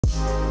I'm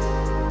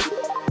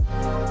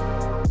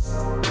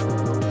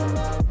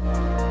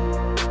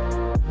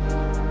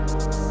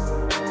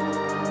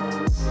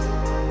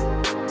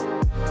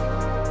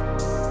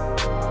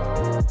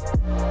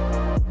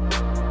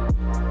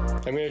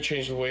gonna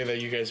change the way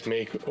that you guys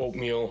make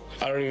oatmeal.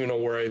 I don't even know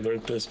where I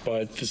learned this,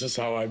 but this is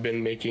how I've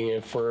been making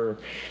it for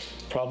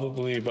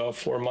probably about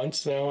 4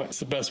 months now. It's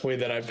the best way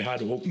that I've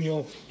had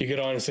oatmeal. You could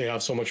honestly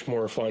have so much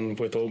more fun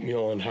with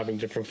oatmeal and having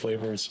different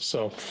flavors.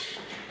 So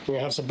we're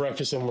gonna have some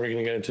breakfast and we're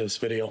gonna get into this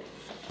video.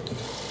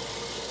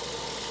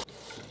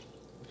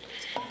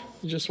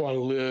 You just want a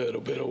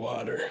little bit of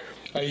water.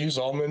 I use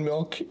almond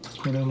milk.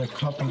 Put in a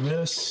cup of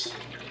this.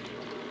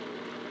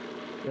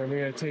 Then I'm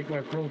gonna take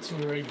my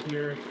protein right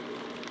here.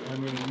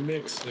 I'm gonna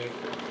mix it.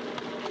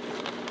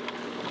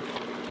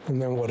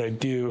 And then what I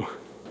do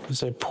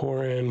is I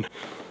pour in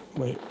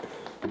my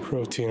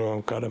protein.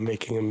 Oh God, I'm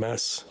making a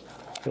mess.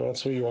 And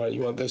that's what you want.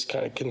 You want this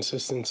kind of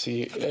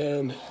consistency.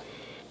 And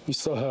we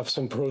still have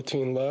some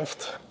protein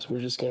left. So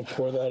we're just gonna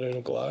pour that in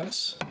a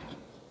glass.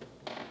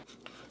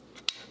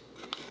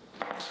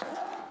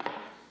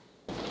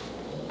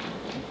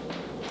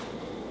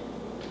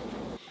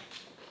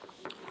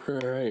 All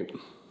right.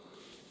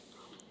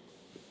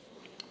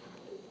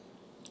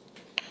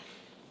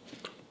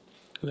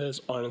 That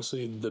is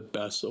honestly the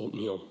best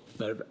oatmeal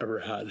that I've ever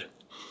had.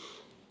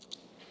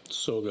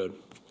 So good.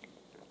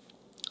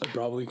 I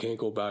probably can't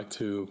go back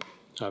to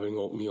having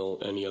oatmeal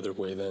any other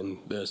way than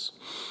this.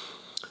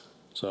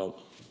 So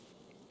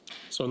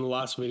in the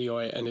last video,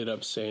 I ended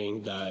up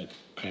saying that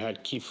I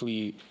had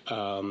Keefly,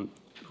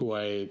 who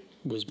I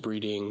was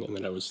breeding, and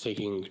then I was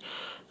taking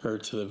her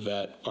to the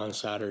vet on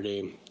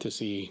Saturday to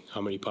see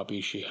how many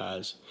puppies she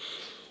has.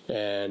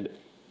 And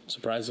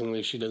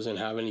surprisingly, she doesn't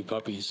have any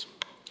puppies.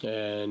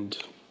 And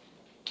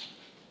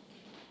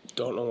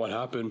don't know what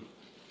happened.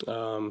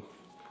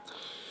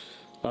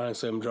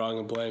 Honestly, I'm drawing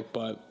a blank,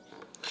 but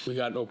we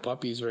got no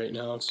puppies right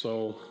now,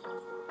 so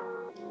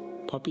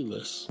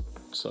puppyless.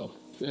 So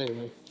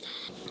anyway,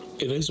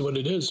 it is what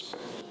it is.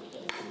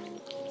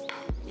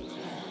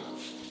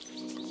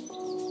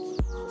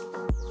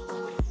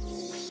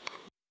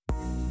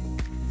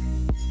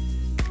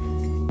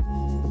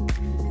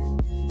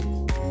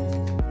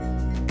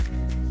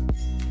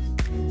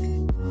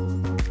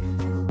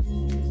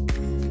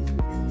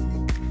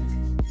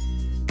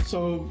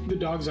 So the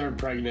dogs aren't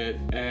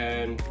pregnant,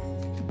 and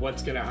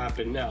what's gonna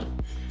happen now?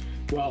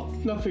 Well,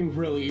 nothing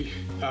really.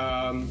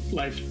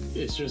 Life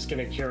is just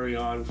gonna carry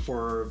on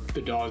for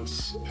the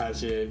dogs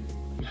as it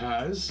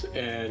has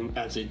and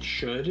as it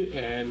should,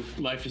 and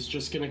life is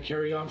just gonna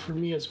carry on for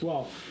me as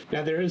well.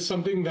 Now, there is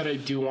something that I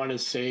do want to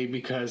say,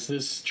 because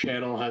this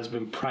channel has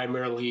been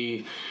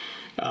primarily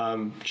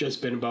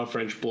just been about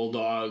French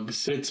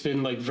Bulldogs. It's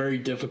been like very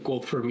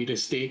difficult for me to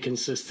stay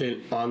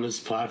consistent on this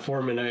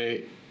platform, and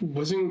I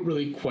wasn't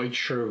really quite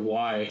sure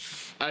why.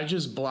 I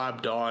just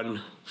blabbed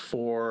on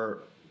for,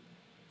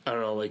 I don't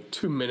know, like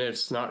 2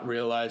 minutes, not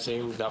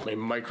realizing that my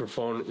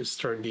microphone is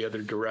turned the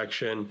other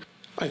direction.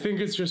 I think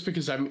it's just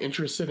because I'm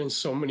interested in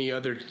so many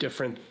other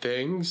different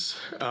things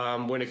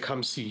when it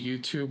comes to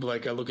YouTube.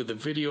 Like, I look at the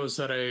videos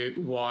that I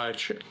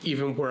watch,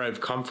 even where I've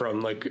come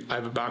from. Like, I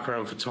have a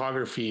background in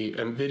photography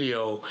and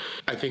video.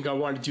 I think I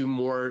want to do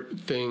more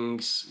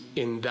things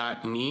in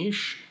that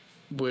niche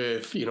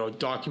with, you know,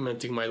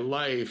 documenting my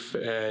life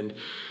and,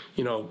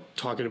 you know,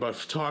 talking about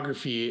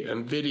photography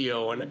and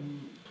video.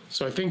 And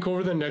so I think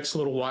over the next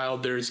little while,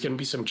 there's going to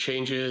be some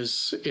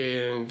changes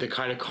in the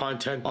kind of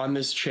content on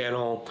this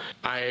channel.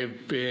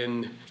 I've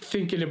been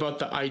thinking about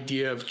the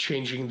idea of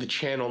changing the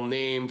channel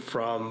name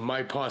from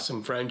My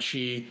Possum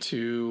Frenchie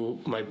to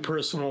my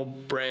personal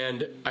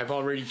brand. I've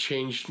already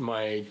changed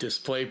my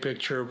display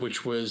picture,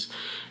 which was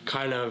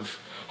kind of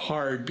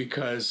hard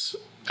because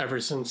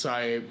ever since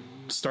I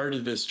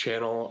started this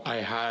channel, I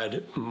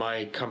had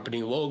my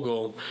company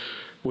logo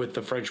with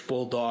the French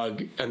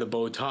Bulldog and the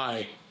bow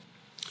tie.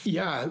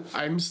 Yeah,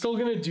 I'm still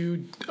gonna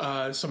do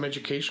some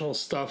educational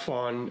stuff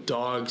on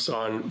dogs,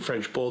 on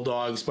French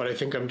Bulldogs, but I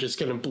think I'm just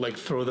gonna like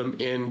throw them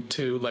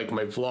into like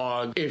my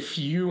vlog. If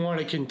you want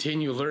to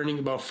continue learning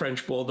about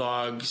French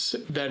Bulldogs,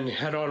 then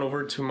head on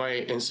over to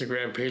my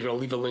Instagram page. I'll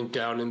leave a link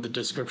down in the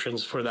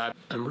descriptions for that.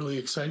 I'm really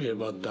excited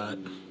about that.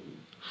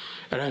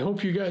 And I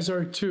hope you guys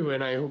are too,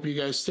 and I hope you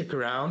guys stick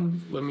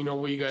around. Let me know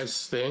what you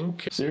guys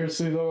think.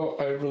 Seriously though,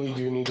 I really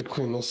do need to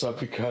clean this up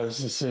because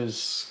this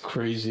is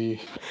crazy.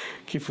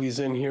 Keefly's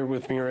in here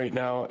with me right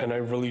now, and I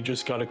really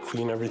just gotta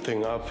clean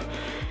everything up.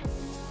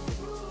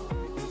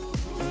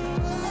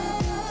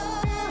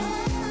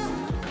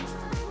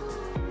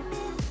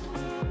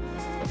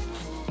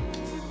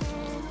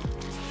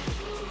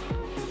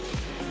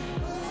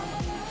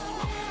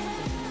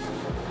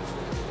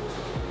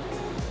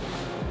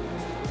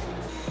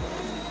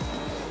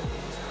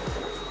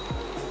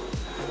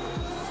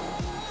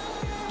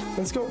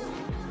 Let's go.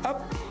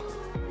 Up.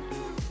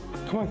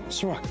 Come on,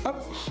 Mr. Rock.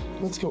 Up.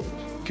 Let's go.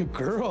 Good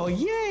girl.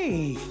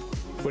 Yay.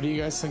 What do you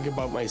guys think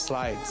about my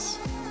slides?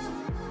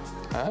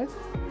 Huh?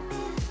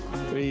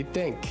 What do you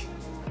think?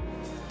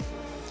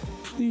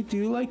 Do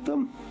you like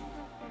them?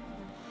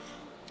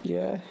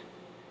 Yeah.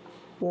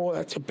 Oh,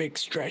 that's a big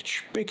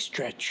stretch. Big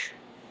stretch.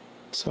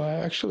 So I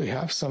actually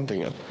have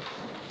something up.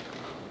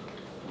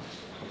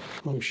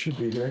 Oh, it should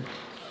be there.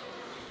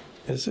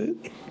 Is it?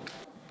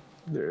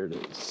 There it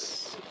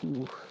is.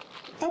 Ooh.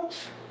 Up.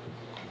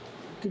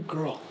 Good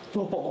girl.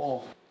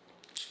 Oh.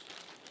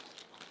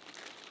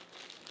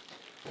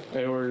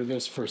 I ordered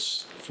this for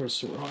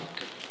Ciroc.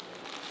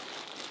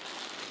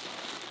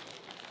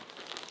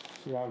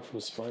 Ron from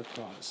Smart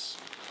Class.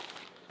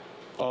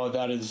 Oh,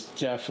 that is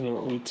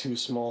definitely too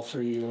small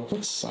for you.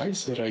 What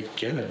size did I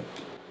get it?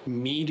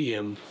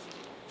 Medium.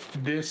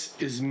 This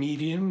is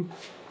medium.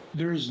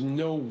 There's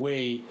no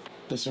way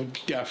this would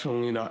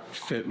definitely not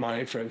fit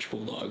my French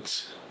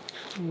Bulldogs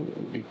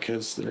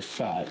because they're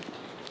fat.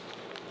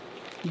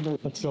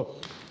 Let's go.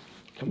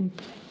 Come.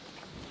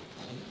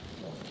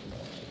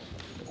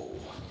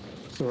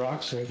 The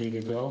rock's ready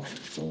to go.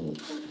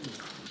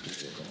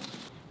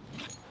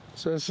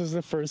 So this is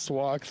the first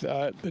walk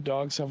that the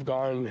dogs have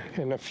gone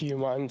in a few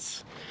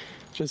months,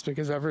 just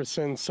because ever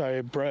since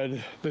I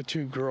bred the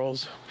two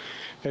girls,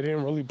 I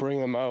didn't really bring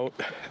them out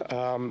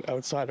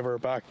outside of our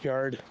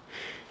backyard,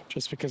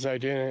 just because I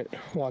didn't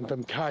want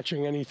them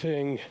catching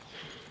anything,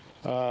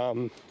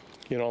 you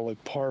know,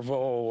 like parvo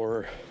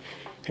or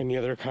any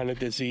other kind of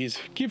disease.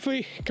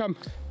 Kifli, come.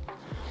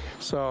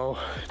 So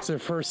it's their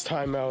first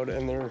time out,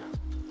 and they're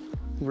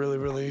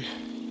really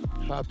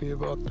happy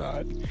about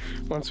that.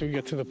 Once we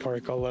get to the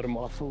park, I'll let them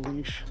off the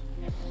leash.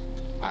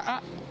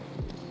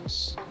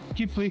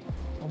 Kifli,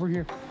 over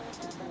here.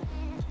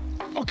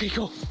 Okay,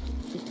 go.